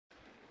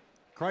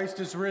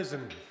Christ is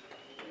risen.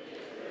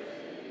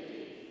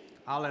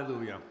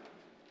 Hallelujah.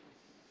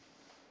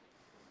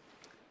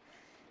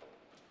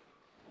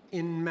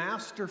 In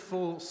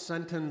masterful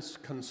sentence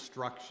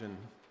construction,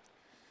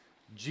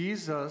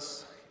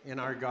 Jesus, in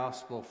our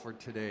gospel for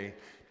today,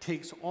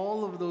 takes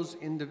all of those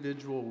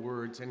individual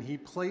words and he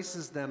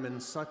places them in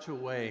such a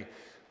way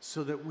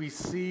so that we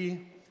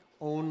see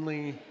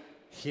only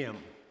him.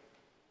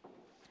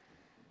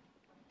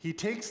 He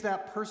takes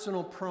that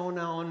personal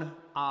pronoun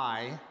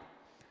I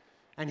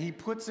and he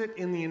puts it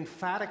in the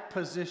emphatic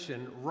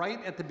position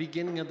right at the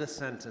beginning of the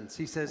sentence.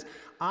 He says,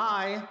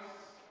 I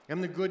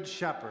am the good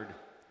shepherd.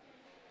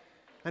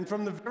 And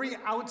from the very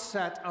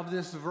outset of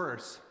this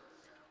verse,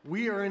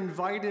 we are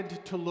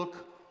invited to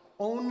look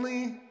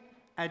only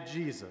at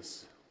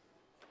Jesus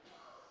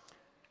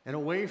and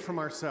away from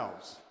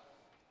ourselves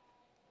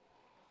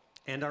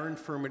and our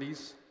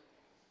infirmities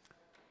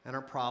and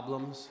our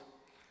problems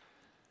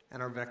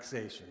and our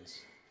vexations.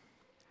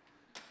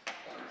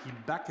 He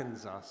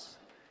beckons us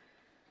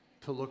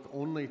to look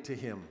only to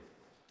him.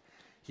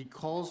 He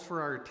calls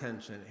for our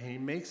attention and he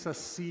makes us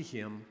see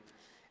him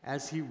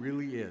as he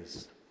really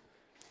is.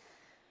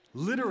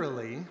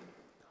 Literally,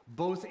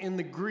 both in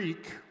the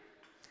Greek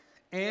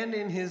and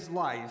in his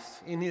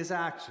life, in his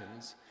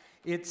actions,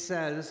 it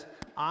says,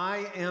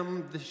 I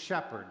am the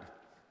shepherd,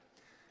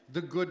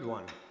 the good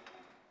one.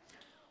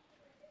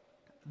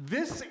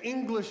 This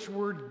English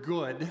word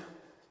good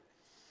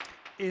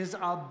is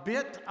a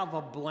bit of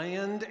a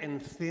bland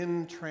and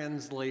thin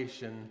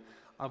translation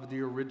of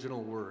the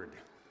original word.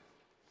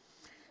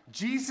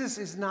 Jesus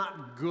is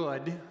not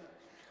good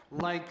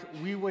like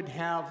we would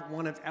have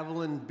one of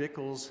Evelyn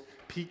Bickle's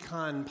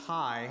pecan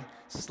pie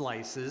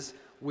slices,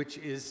 which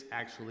is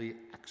actually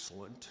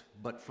excellent,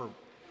 but for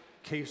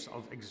case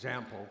of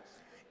example,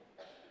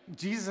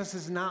 Jesus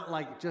is not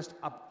like just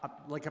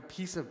like a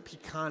piece of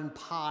pecan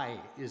pie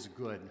is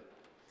good.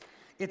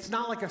 It's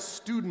not like a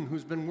student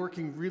who's been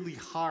working really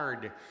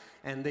hard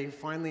and they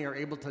finally are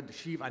able to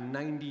achieve a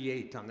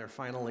 98 on their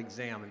final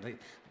exam. And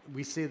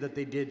we say that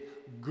they did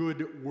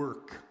good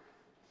work.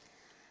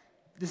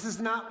 This is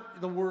not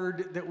the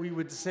word that we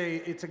would say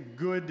it's a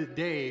good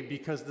day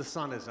because the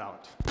sun is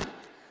out.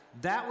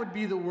 That would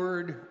be the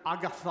word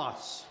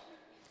agathos,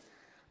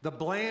 the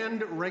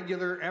bland,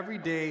 regular,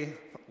 everyday,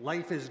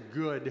 life is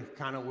good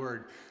kind of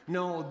word.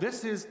 No,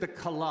 this is the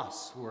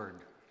kalos word.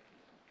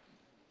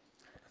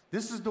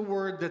 This is the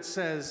word that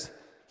says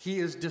he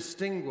is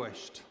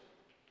distinguished,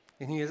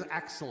 and he is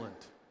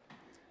excellent,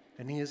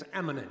 and he is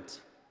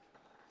eminent.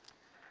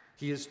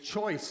 He is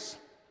choice,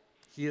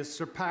 he is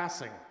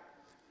surpassing,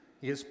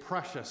 he is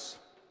precious,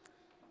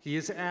 he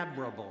is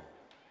admirable,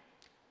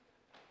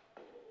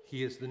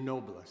 he is the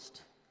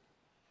noblest.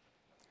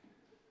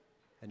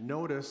 And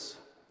notice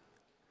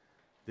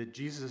that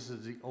Jesus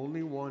is the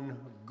only one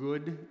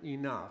good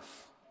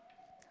enough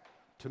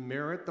to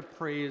merit the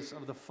praise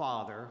of the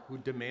Father who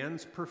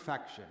demands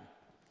perfection,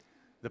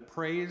 the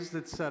praise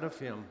that's said of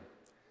him,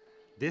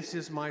 this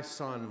is my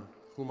Son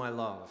whom I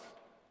love.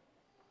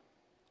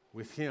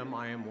 With him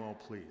I am well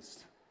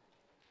pleased.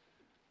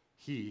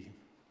 He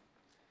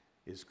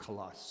is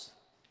kalos.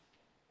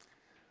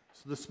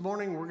 So this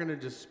morning we're going to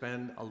just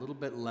spend a little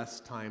bit less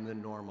time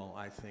than normal,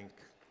 I think,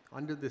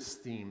 under this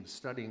theme,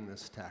 studying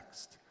this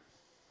text,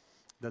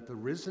 that the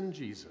risen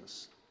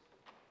Jesus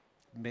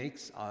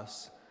makes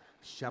us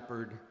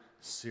shepherd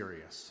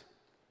serious.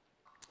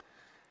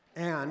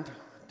 And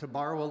to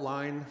borrow a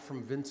line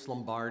from Vince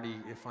Lombardi,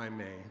 if I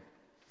may,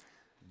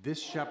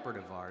 this shepherd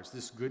of ours,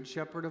 this good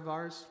shepherd of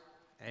ours,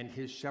 and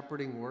his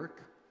shepherding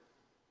work,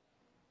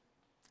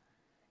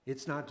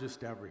 it's not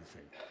just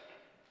everything.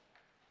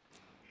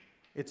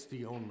 It's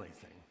the only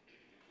thing.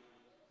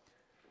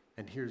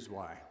 And here's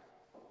why.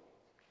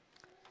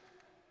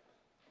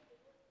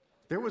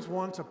 There was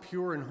once a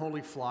pure and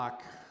holy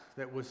flock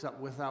that was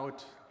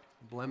without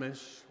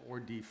blemish or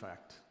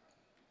defect.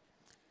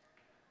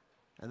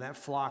 And that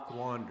flock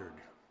wandered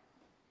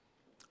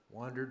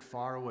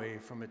far away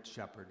from its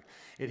shepherd.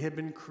 It had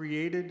been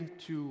created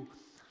to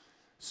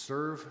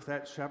serve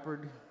that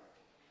shepherd,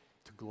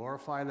 to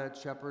glorify that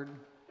shepherd,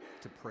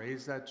 to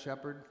praise that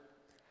shepherd.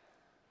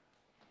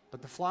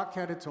 But the flock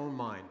had its own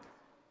mind,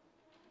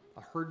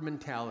 a herd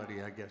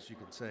mentality, I guess you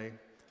could say,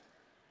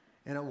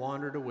 and it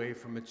wandered away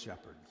from its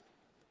shepherd.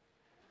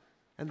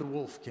 And the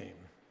wolf came.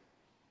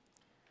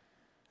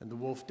 And the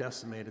wolf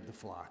decimated the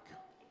flock.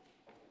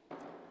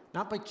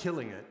 Not by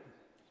killing it,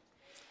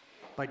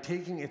 by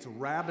taking its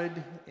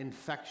rabid,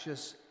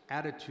 infectious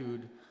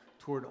attitude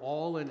toward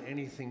all and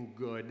anything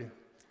good,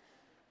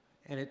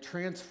 and it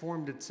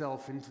transformed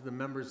itself into the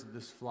members of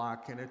this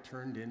flock, and it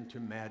turned into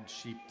mad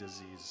sheep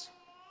disease.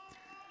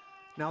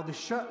 Now,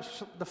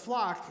 the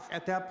flock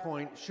at that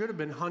point should have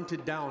been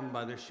hunted down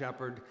by the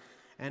shepherd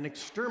and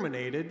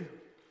exterminated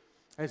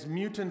as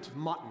mutant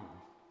mutton.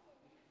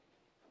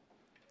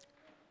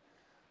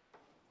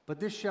 But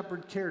this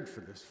shepherd cared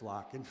for this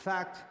flock. In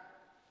fact,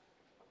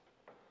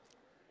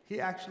 he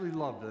actually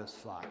loved this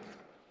flock,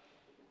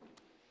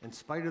 in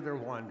spite of their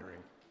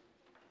wandering.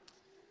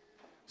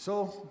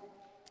 So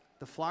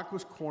the flock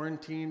was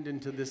quarantined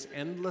into this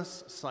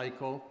endless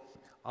cycle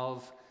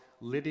of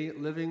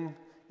living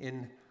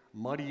in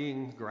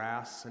muddying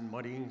grass and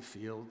muddying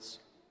fields,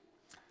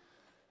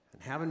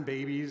 and having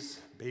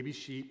babies, baby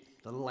sheep,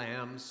 little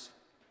lambs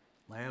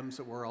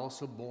that were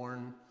also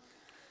born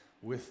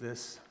with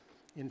this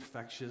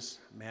infectious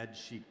mad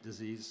sheep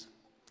disease.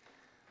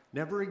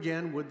 Never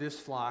again would this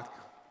flock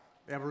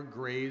ever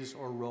graze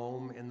or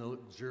roam in the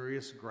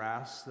luxurious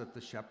grass that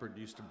the shepherd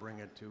used to bring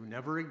it to.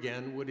 Never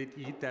again would it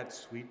eat that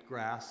sweet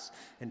grass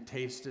and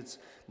taste its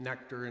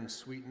nectar and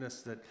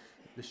sweetness that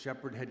the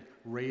shepherd had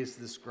raised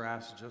this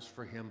grass just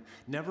for him.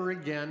 Never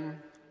again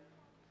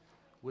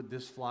would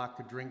this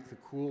flock drink the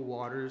cool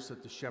waters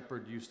that the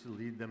shepherd used to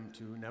lead them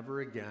to.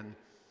 Never again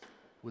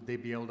would they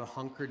be able to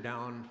hunker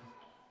down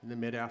in the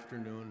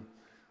mid-afternoon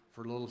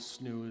for a little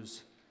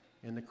snooze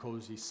in the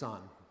cozy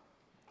sun.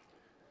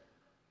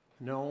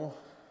 No,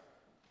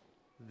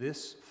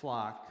 this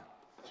flock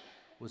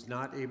was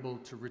not able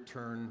to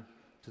return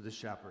to the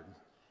shepherd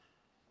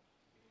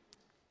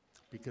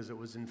because it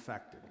was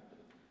infected.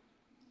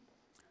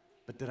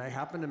 But did I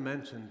happen to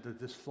mention that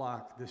this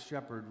flock, this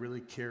shepherd, really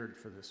cared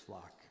for this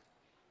flock?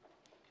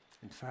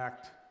 In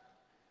fact,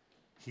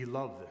 he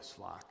loved this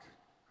flock.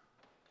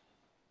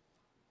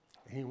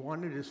 And he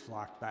wanted his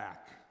flock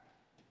back.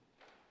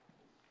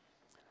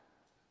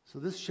 So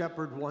this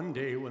shepherd, one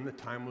day when the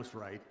time was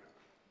right,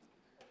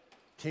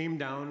 came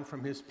down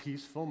from his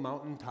peaceful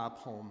mountaintop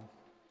home,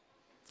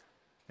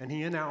 and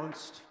he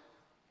announced,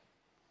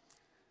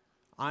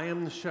 "I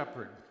am the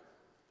shepherd,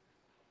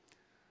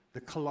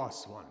 the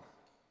coloss one,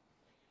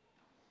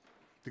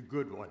 the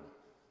good one.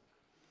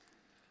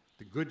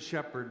 The good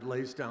shepherd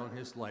lays down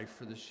his life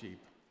for the sheep."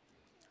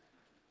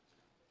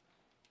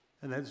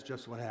 And that's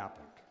just what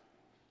happened.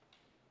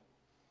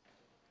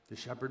 The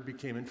shepherd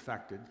became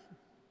infected,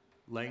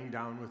 laying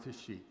down with his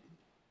sheep,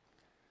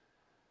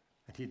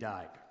 and he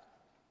died.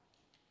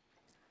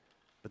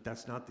 But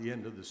that's not the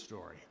end of the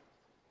story.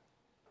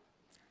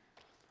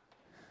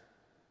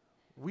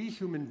 We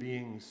human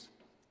beings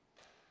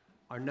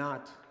are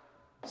not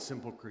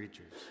simple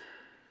creatures.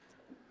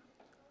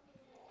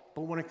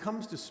 But when it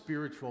comes to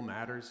spiritual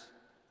matters,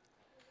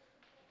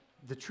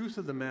 the truth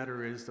of the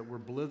matter is that we're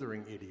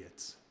blithering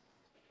idiots.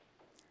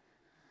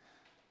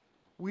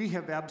 We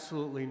have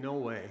absolutely no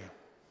way,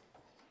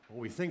 well,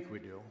 we think we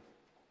do,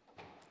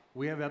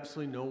 we have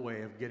absolutely no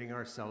way of getting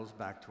ourselves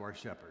back to our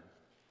shepherd.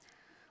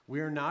 We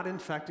are not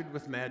infected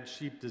with mad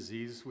sheep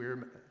disease. We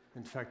are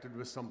infected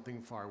with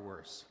something far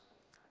worse,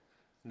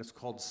 and it's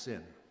called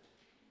sin.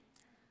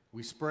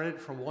 We spread it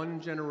from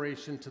one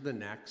generation to the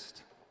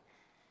next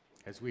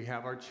as we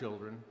have our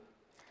children,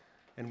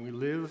 and we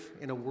live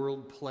in a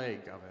world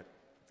plague of it.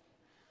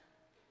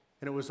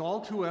 And it was all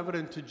too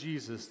evident to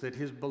Jesus that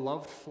his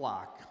beloved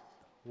flock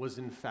was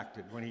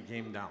infected when he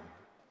came down,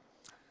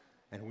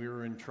 and we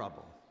were in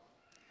trouble.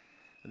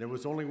 And there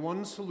was only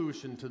one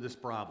solution to this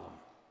problem.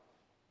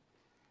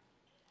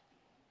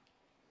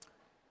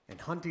 And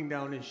hunting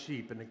down his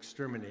sheep and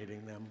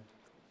exterminating them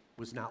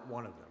was not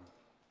one of them.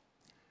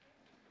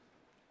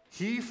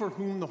 He for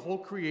whom the whole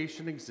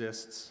creation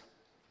exists,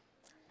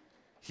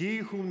 he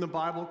whom the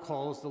Bible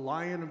calls the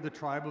Lion of the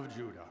tribe of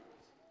Judah,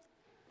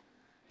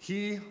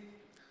 he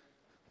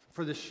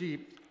for the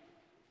sheep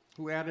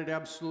who added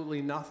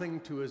absolutely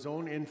nothing to his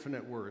own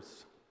infinite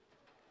worth,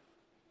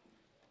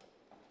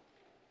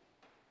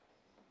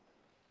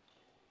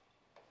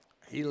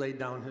 he laid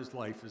down his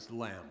life as the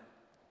lamb.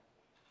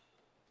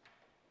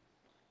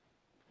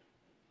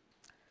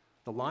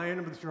 The Lion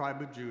of the tribe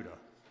of Judah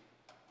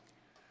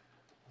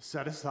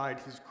set aside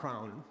his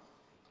crown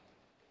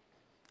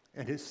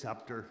and his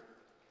scepter,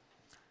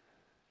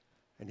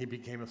 and he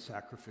became a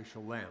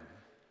sacrificial lamb.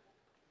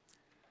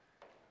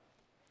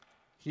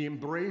 He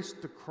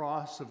embraced the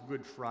cross of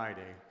Good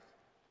Friday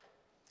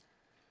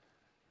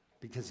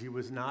because he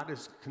was not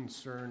as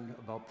concerned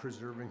about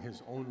preserving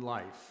his own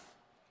life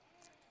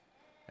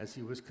as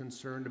he was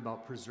concerned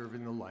about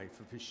preserving the life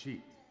of his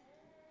sheep.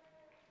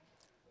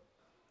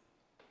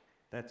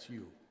 That's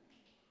you.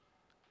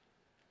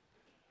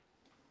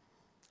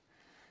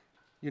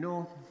 You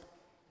know,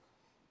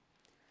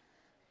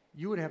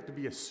 you would have to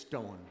be a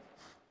stone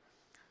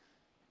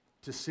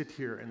to sit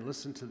here and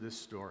listen to this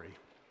story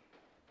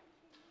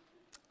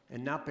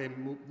and not be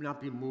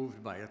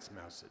moved by its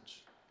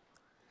message.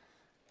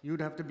 You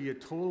would have to be a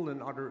total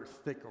and utter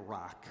thick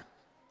rock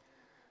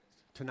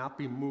to not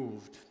be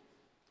moved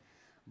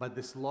by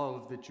this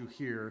love that you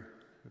hear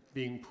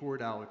being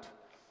poured out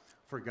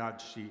for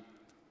God's sheep,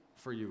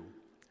 for you.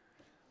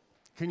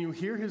 Can you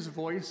hear his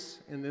voice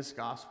in this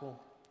gospel?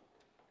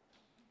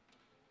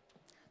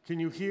 Can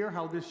you hear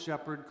how this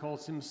shepherd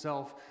calls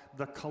himself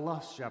the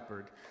coloss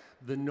shepherd,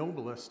 the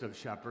noblest of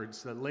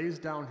shepherds that lays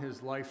down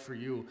his life for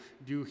you?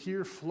 Do you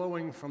hear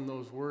flowing from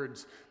those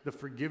words the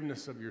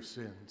forgiveness of your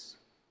sins?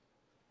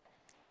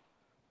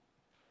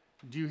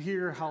 Do you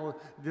hear how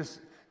this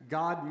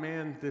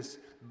God-man, this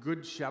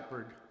good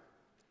shepherd,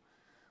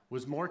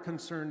 was more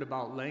concerned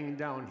about laying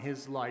down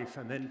his life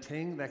and then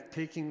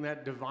taking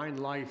that divine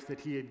life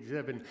that he had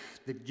given,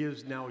 that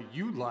gives now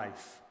you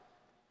life,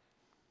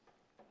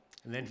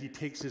 And then he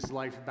takes his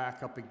life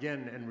back up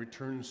again and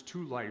returns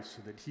to life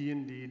so that he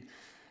indeed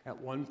at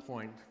one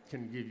point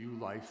can give you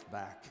life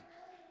back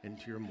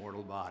into your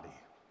mortal body.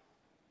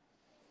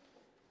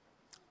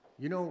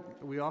 You know,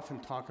 we often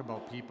talk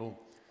about people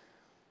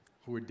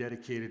who are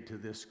dedicated to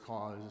this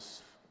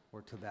cause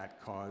or to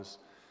that cause.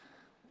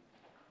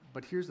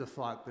 But here's the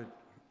thought that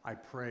I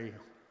pray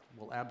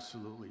will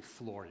absolutely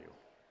floor you.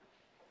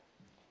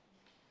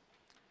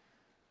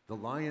 The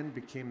lion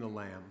became the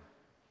lamb.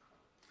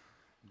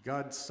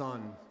 God's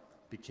son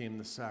became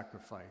the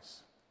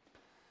sacrifice.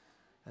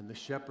 And the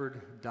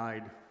shepherd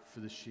died for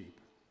the sheep.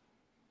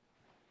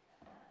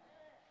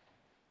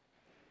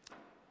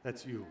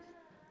 That's you.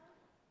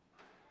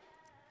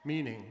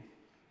 Meaning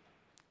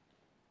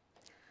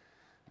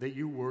that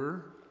you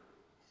were,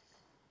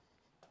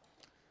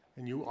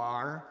 and you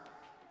are,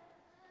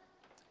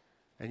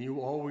 and you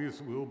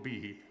always will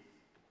be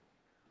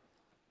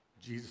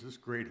Jesus'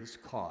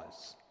 greatest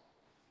cause.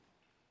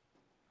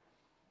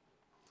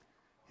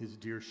 His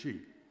dear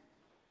sheep.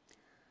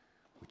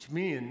 Which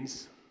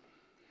means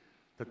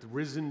that the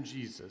risen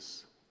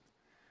Jesus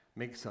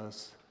makes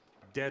us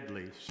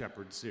deadly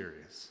shepherd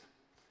serious.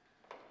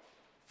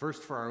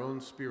 First for our own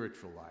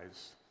spiritual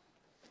lives,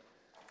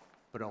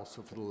 but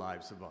also for the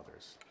lives of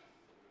others.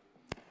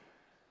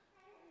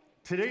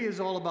 Today is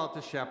all about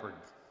the shepherd,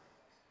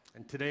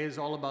 and today is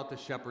all about the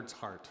shepherd's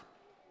heart.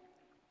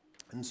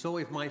 And so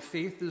if my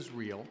faith is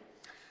real,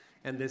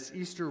 and this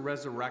Easter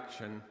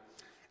resurrection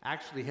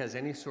actually has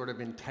any sort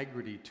of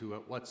integrity to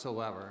it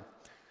whatsoever,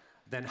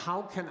 then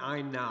how can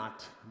I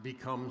not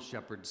become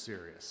shepherd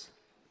serious?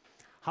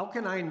 How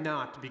can I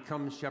not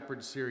become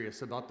shepherd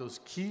serious about those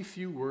key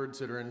few words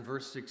that are in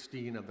verse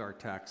 16 of our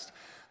text,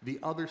 the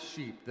other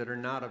sheep that are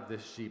not of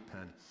this sheep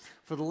pen?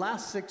 For the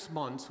last 6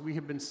 months, we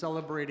have been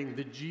celebrating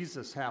the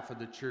Jesus half of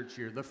the church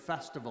year, the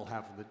festival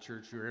half of the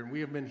church year, and we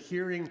have been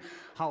hearing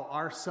how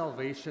our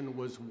salvation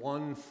was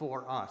won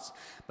for us.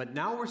 But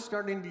now we're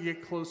starting to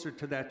get closer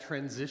to that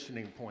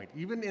transitioning point,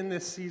 even in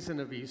this season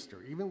of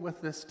Easter, even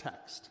with this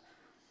text.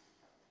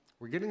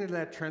 We're getting to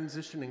that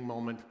transitioning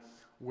moment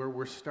where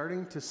we're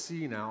starting to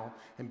see now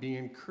and be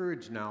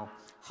encouraged now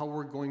how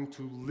we're going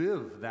to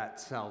live that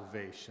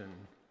salvation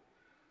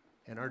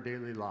in our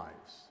daily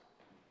lives.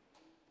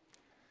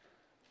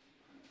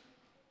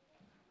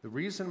 The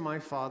reason my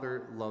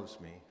Father loves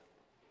me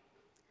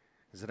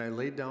is that I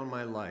laid down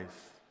my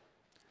life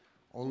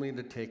only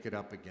to take it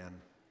up again.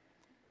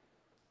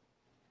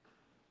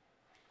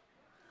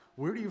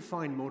 Where do you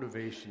find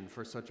motivation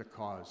for such a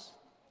cause?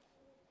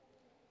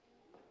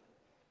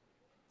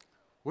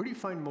 Where do you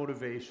find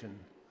motivation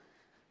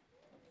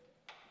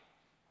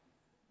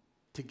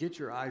to get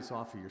your eyes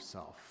off of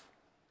yourself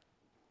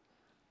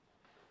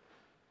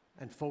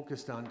and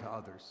focused onto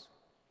others?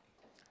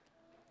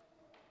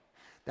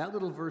 That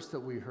little verse that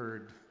we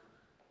heard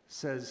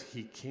says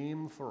he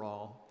came for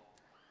all,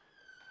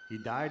 he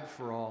died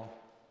for all,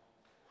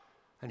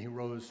 and he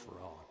rose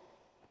for all.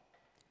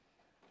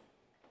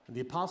 And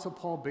the Apostle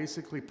Paul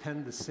basically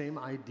penned the same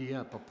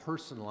idea but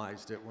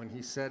personalized it when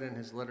he said in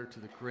his letter to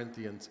the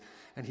Corinthians,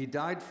 and he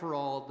died for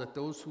all, that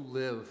those who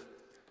live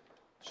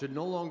should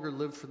no longer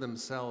live for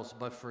themselves,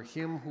 but for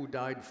him who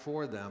died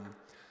for them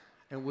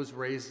and was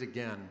raised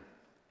again.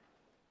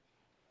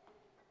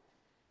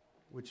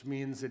 Which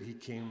means that he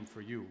came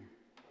for you.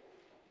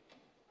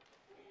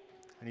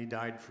 And he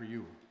died for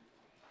you.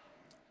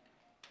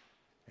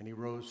 And he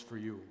rose for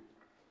you.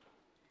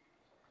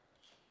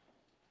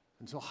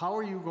 And so how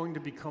are you going to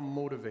become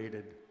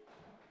motivated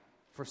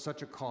for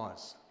such a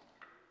cause?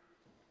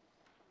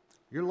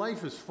 Your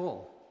life is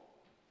full.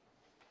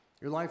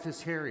 Your life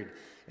is harried.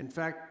 In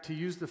fact, to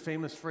use the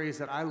famous phrase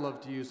that I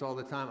love to use all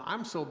the time,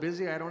 I'm so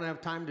busy I don't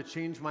have time to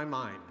change my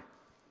mind.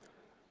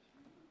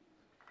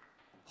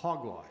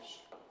 Hogwash.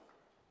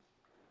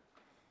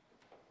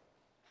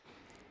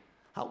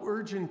 How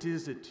urgent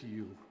is it to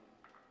you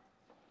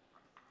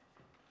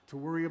to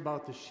worry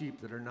about the sheep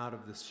that are not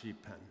of this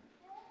sheep pen?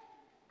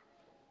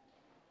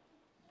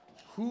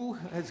 Who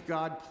has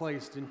God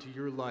placed into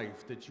your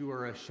life that you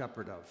are a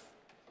shepherd of?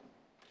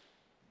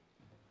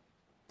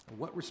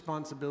 What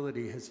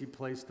responsibility has he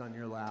placed on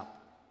your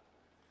lap?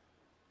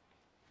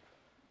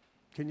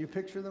 Can you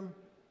picture them?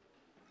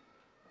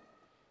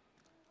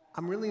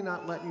 I'm really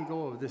not letting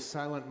go of this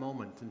silent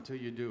moment until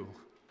you do.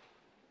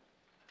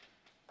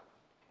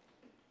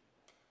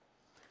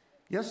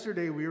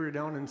 Yesterday, we were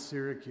down in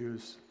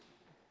Syracuse,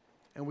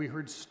 and we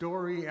heard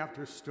story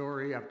after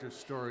story after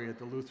story at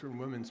the Lutheran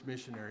Women's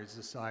Missionary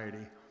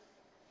Society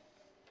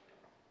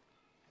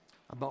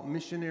about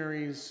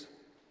missionaries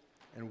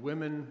and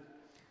women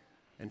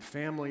and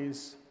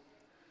families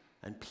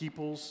and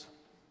peoples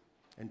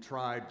and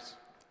tribes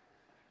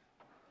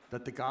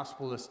that the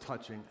gospel is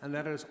touching, and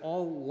that is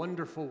all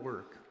wonderful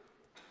work.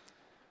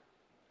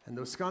 And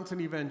the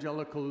Wisconsin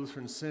Evangelical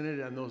Lutheran Synod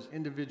and those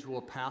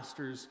individual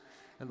pastors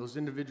and those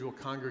individual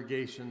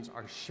congregations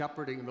are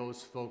shepherding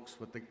those folks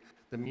with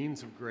the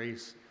means of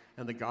grace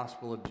and the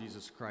gospel of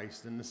Jesus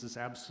Christ. And this is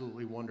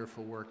absolutely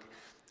wonderful work.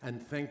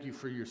 And thank you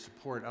for your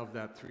support of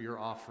that through your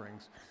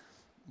offerings.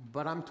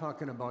 But I'm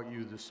talking about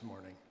you this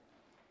morning.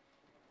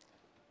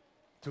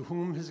 To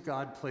whom has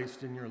God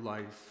placed in your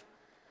life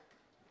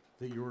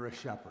that you're a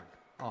shepherd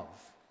of?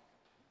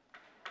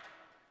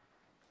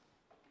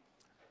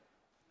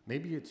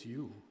 Maybe it's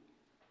you.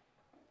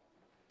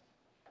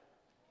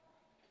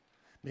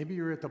 Maybe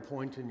you're at the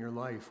point in your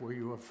life where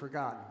you have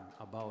forgotten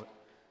about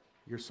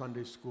your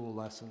Sunday school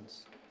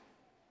lessons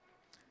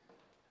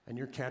and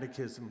your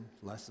catechism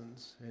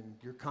lessons and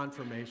your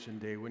confirmation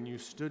day when you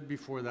stood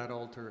before that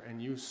altar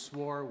and you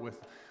swore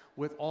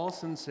with all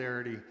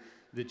sincerity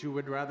that you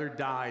would rather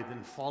die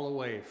than fall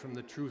away from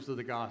the truth of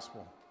the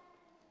gospel.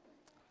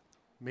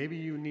 Maybe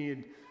you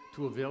need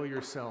to avail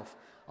yourself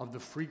of the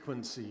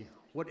frequency.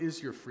 What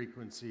is your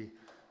frequency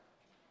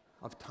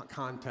of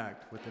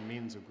contact with the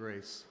means of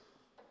grace?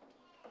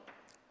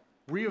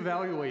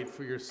 Reevaluate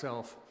for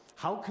yourself,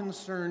 how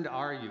concerned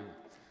are you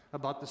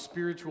about the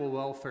spiritual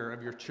welfare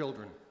of your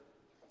children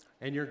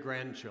and your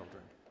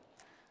grandchildren?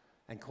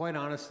 And quite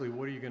honestly,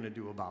 what are you going to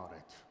do about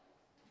it?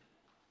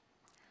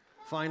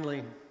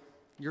 Finally,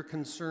 your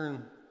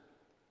concern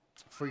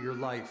for your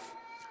life,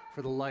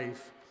 for the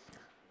life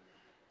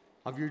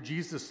of your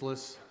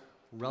Jesusless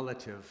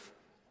relative,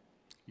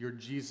 your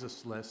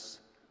Jesusless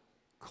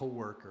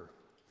coworker,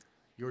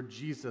 your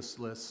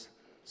Jesusless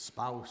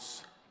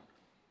spouse,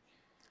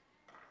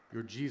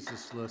 your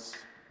Jesusless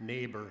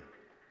neighbor.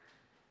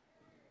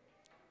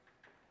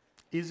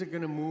 Is it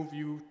going to move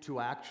you to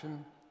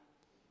action?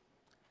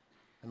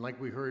 And like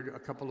we heard a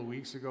couple of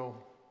weeks ago,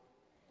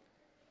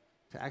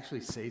 to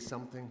actually say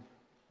something?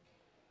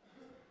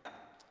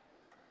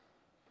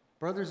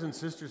 Brothers and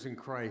sisters in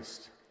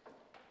Christ,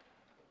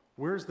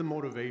 where's the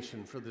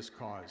motivation for this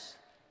cause?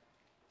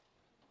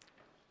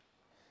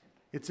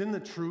 It's in the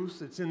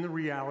truth, it's in the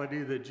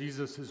reality that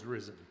Jesus has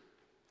risen.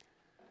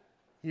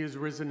 He has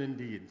risen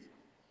indeed.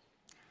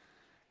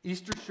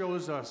 Easter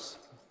shows us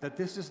that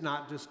this is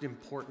not just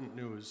important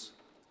news,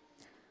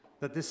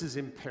 that this is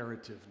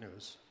imperative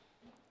news.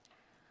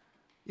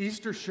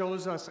 Easter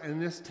shows us,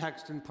 and this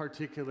text in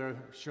particular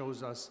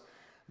shows us,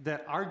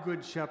 that our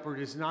Good Shepherd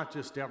is not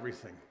just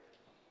everything.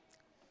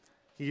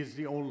 He is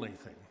the only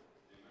thing.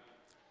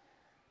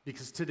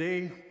 Because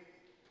today,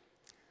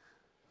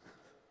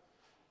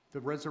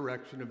 the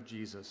resurrection of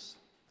Jesus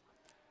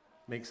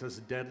makes us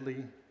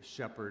deadly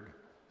shepherd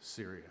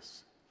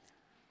serious.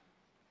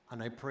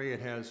 And I pray it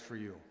has for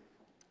you.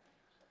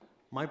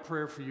 My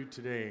prayer for you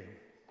today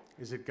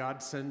is that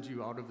God sends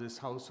you out of this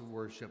house of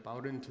worship,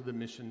 out into the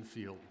mission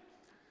field,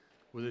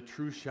 with a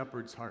true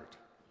shepherd's heart.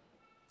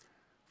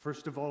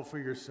 First of all, for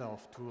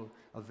yourself, to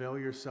avail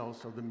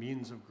yourselves of the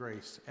means of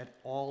grace at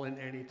all and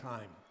any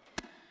time.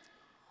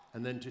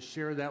 And then to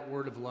share that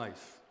word of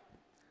life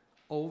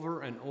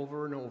over and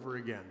over and over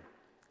again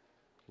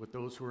with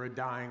those who are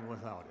dying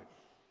without it.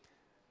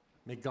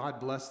 May God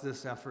bless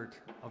this effort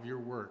of your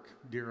work,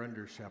 dear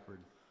under shepherd.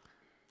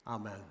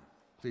 Amen.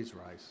 Please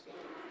rise.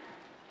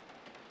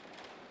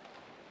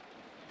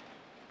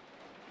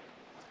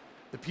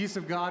 The peace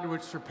of God,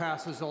 which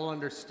surpasses all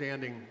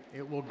understanding,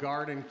 it will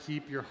guard and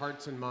keep your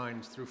hearts and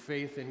minds through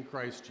faith in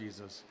Christ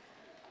Jesus.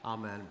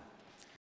 Amen.